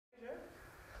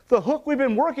The hook we've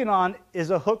been working on is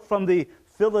a hook from the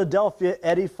Philadelphia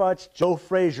Eddie Futch, Joe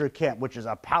Frazier camp, which is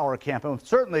a power camp. And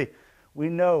certainly we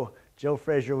know Joe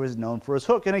Frazier was known for his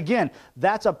hook. And again,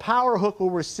 that's a power hook where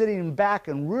we're sitting back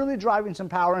and really driving some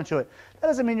power into it. That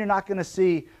doesn't mean you're not going to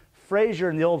see Frazier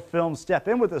in the old film step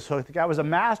in with this hook. The guy was a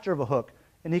master of a hook,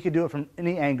 and he could do it from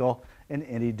any angle and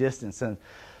any distance.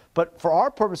 But for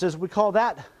our purposes, we call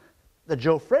that the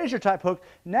Joe Frazier type hook.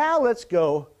 Now let's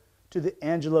go to the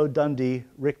Angelo Dundee,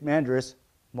 Rick Mandris,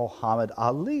 Muhammad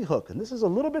Ali hook. And this is a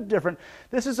little bit different.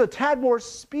 This is a tad more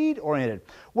speed oriented.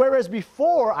 Whereas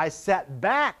before I sat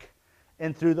back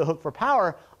and threw the hook for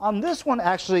power, on this one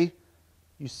actually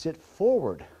you sit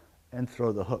forward and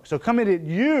throw the hook. So coming at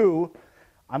you,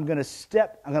 I'm going to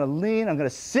step, I'm going to lean, I'm going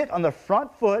to sit on the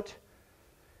front foot,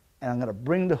 and I'm going to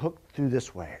bring the hook through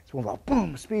this way. It's one about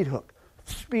boom, speed hook,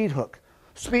 speed hook,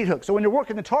 speed hook. So when you're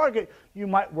working the target, you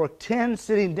might work 10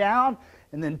 sitting down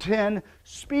and then 10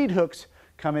 speed hooks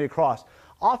coming across.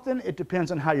 Often it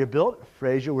depends on how you're built.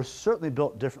 Frazier was certainly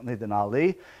built differently than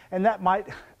Ali, and that might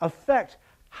affect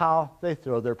how they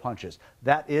throw their punches.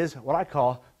 That is what I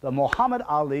call the Muhammad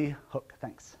Ali hook.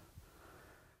 Thanks.